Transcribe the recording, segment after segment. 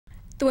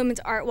The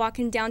Women's Art Walk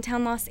in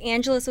downtown Los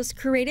Angeles was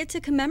created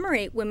to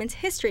commemorate Women's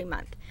History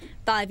Month.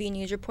 Valley View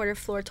News reporter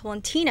Flor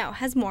Tolentino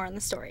has more on the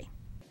story.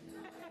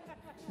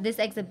 This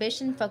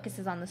exhibition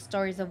focuses on the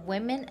stories of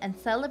women and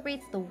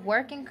celebrates the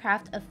work and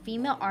craft of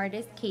female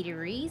artists Katie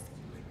Reese,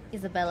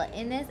 Isabella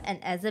Innes, and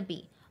Eza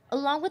B,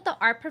 along with the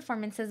art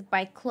performances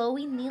by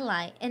Chloe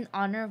Neely in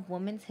honor of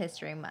Women's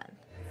History Month.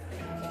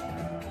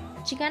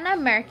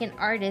 Chicana-American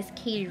artist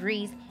Katie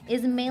Reese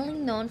is mainly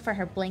known for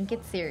her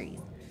blanket series.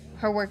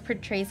 Her work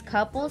portrays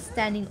couples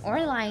standing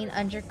or lying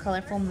under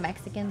colorful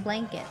Mexican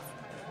blankets.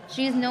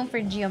 She is known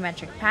for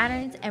geometric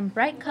patterns and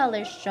bright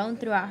colors shown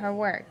throughout her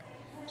work.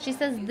 She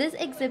says this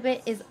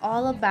exhibit is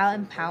all about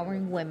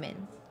empowering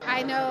women.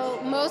 I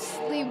know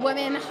mostly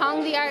women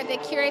hung the art, they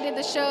curated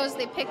the shows,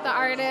 they picked the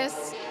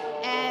artists,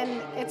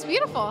 and it's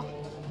beautiful.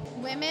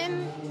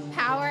 Women,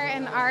 power,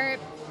 and art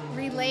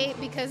relate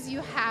because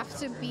you have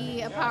to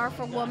be a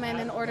powerful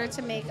woman in order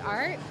to make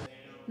art.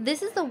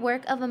 This is the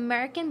work of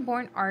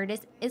American-born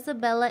artist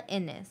Isabella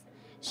Innes.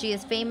 She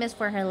is famous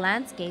for her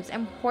landscapes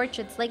and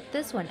portraits like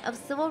this one of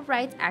civil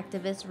rights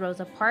activist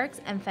Rosa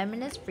Parks and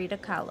feminist Frida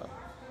Kahlo.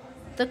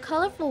 The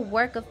colorful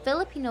work of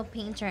Filipino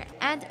painter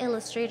and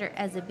illustrator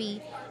Eza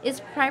B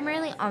is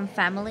primarily on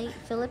family,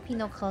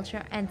 Filipino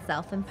culture, and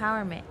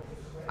self-empowerment.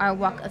 Art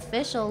Walk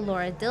official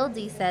Laura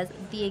Dildy says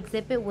the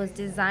exhibit was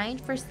designed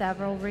for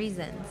several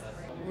reasons.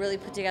 Really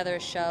put together a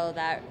show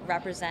that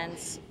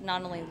represents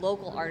not only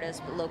local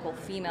artists but local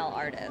female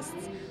artists,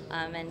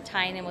 and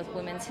tying in with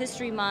Women's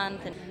History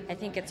Month. And I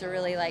think it's a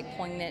really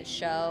poignant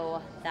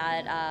show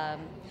that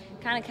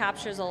kind of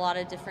captures a lot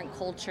of different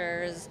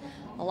cultures,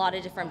 a lot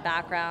of different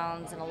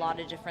backgrounds, and a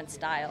lot of different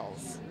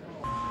styles.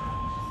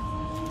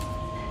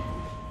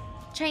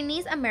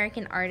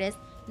 Chinese-American artist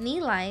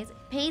Neely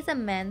pays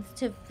amends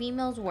to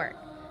females' work.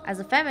 As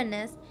a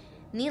feminist,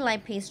 Neely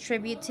pays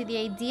tribute to the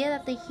idea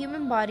that the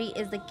human body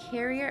is the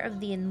carrier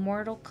of the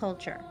immortal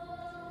culture.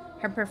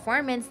 Her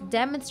performance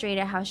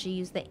demonstrated how she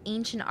used the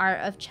ancient art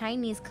of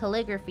Chinese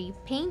calligraphy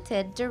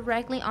painted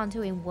directly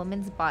onto a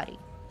woman's body,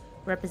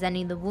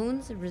 representing the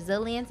wounds,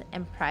 resilience,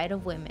 and pride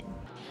of women.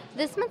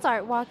 This month's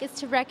Art Walk is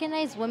to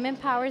recognize women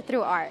power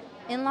through art.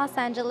 In Los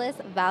Angeles,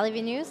 Valley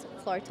View News,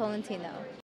 Flor Tolentino.